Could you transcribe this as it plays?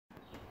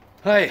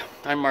Hi,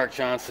 I'm Mark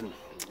Johnson,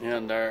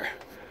 and our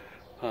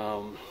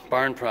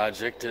barn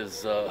project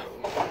is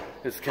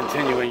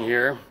continuing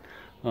here.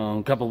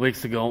 A couple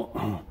weeks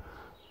ago,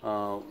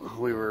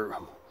 we were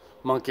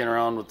monkeying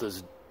around with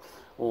this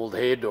old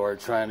hay door,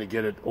 trying to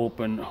get it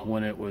open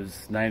when it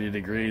was 90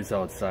 degrees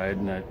outside,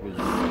 and it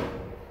was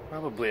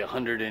probably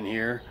 100 in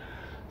here.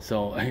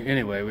 So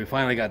anyway, we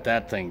finally got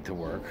that thing to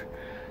work,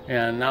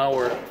 and now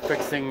we're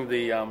fixing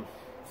the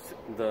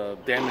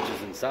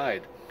damages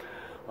inside.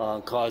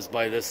 Caused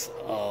by this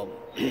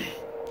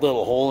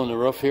little hole in the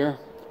roof here,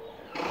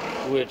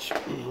 which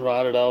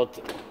rotted out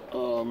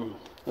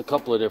a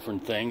couple of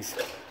different things.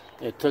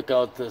 It took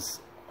out this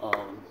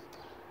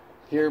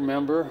here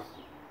member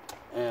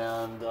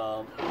and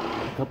a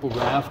couple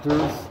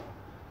rafters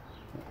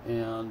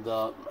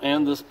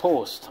and this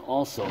post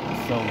also.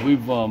 So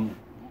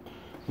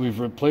we've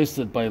replaced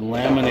it by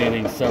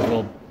laminating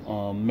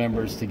several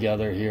members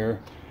together here,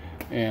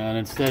 and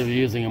instead of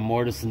using a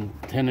mortise and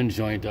tenon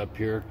joint up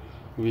here,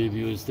 we've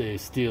used a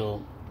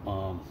steel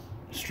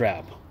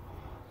strap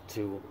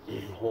to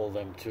hold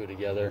them two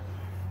together.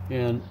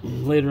 And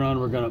later on,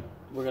 we're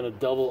gonna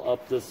double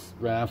up this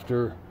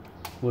rafter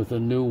with a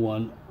new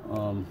one.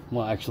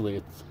 Well, actually,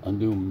 it's a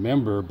new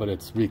member, but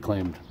it's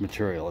reclaimed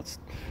material.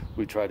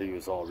 We try to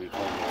use all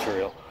reclaimed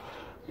material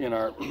in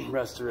our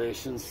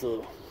restorations,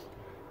 so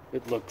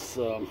it looks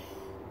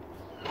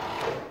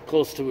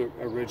close to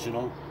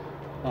original.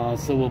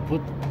 So we'll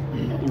put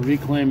a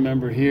reclaimed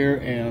member here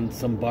and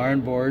some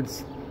barn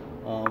boards,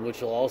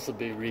 which will also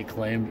be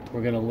reclaimed.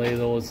 We're going to lay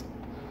those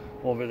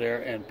over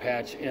there and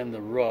patch in the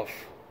roof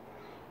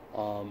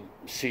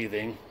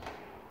sheathing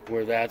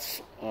where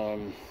that's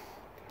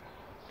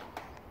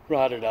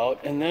rotted out.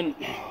 And then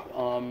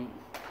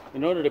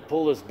in order to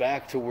pull this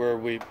back to where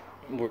we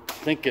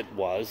think it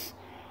was,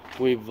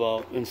 we've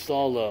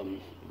installed a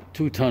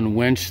 2-ton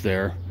winch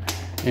there,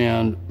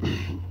 and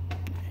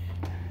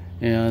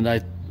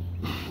I'm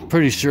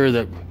pretty sure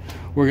that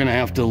we're gonna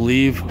have to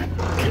leave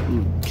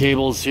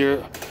cables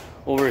here.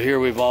 Over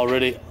here we've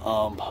already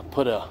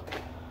put a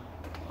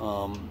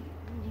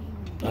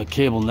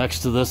cable next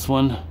to this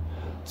one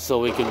so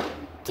we can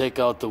take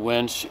out the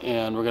winch,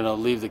 and we're gonna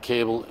leave the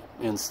cable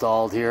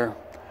installed here.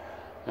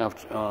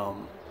 After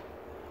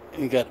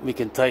we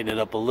can tighten it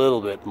up a little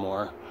bit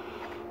more,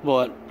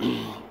 but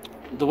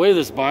the way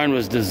this barn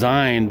was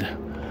designed,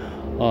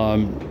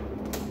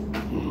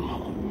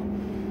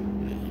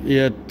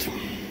 it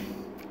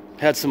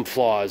had some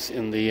flaws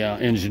in the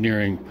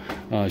engineering,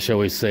 shall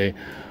we say.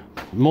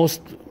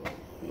 Most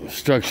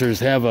structures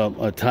have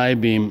a tie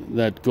beam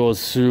that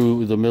goes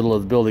through the middle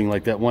of the building,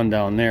 like that one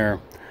down there,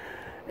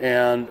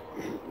 and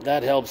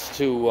that helps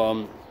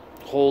to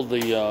hold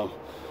the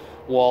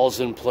walls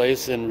in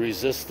place and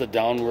resist the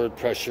downward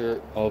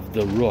pressure of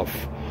the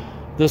roof.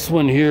 This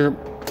one here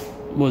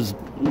was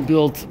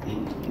built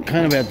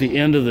kind of at the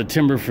end of the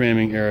timber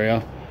framing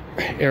era,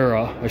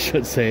 I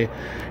should say,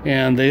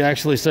 and they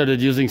actually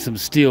started using some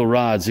steel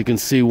rods. You can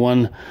see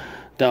one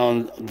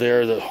down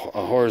there, a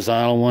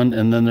horizontal one,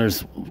 and then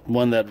there's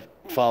one that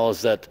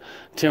follows that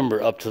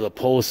timber up to the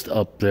post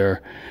up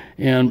there,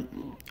 and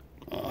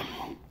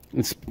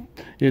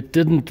it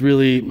didn't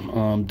really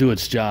do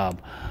its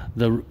job.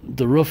 The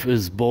roof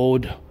is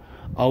bowed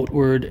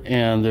outward,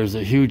 and there's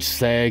a huge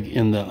sag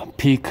in the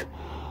peak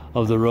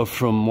of the roof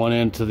from one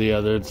end to the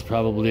other. It's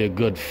probably a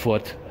good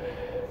foot.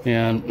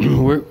 And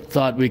we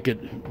thought we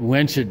could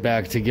winch it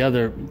back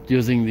together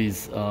using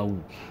these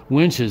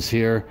winches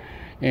here,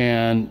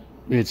 and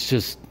it's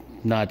just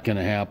not going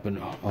to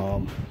happen.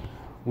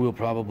 We'll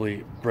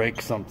probably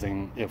break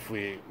something if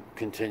we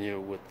continue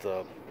with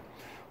the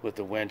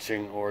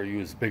winching or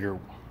use bigger,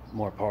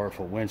 more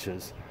powerful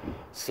winches.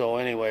 So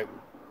anyway,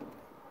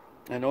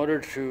 in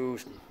order to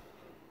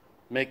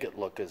make it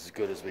look as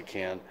good as we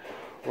can,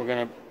 we're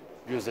going to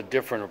use a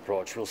different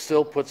approach. We'll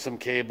still put some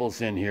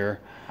cables in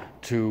here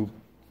to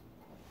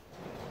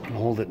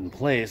hold it in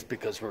place,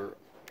 because we're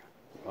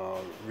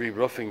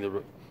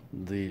re-roofing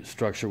the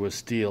structure with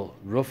steel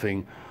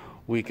roofing.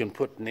 We can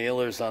put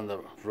nailers on the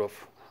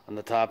roof on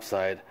the top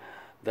side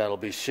that'll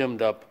be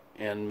shimmed up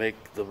and make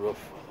the roof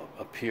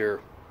appear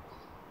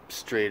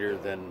straighter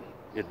than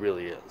it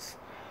really is.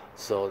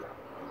 So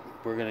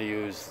we're going to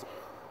use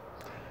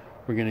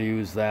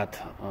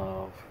that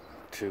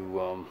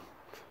to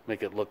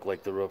make it look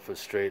like the roof is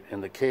straight,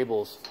 and the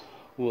cables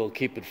will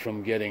keep it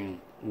from getting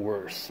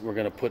worse. We're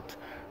going to put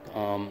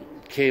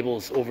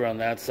cables over on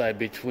that side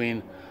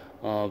between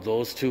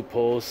those two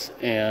posts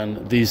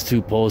and these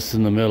two posts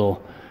in the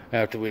middle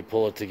after we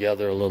pull it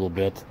together a little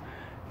bit,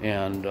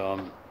 and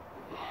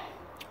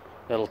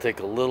that'll take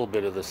a little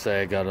bit of the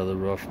sag out of the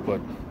roof, but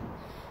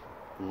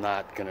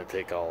not going to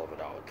take all of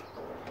it out.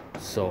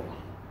 So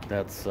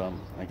that's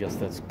I guess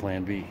that's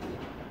plan B,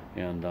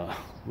 and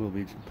we'll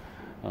be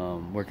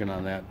working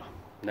on that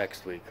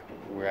next week.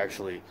 We're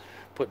actually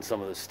putting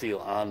some of the steel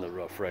on the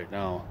roof right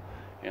now,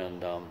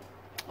 and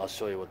I'll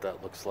show you what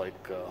that looks like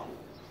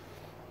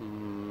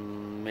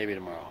maybe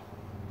tomorrow.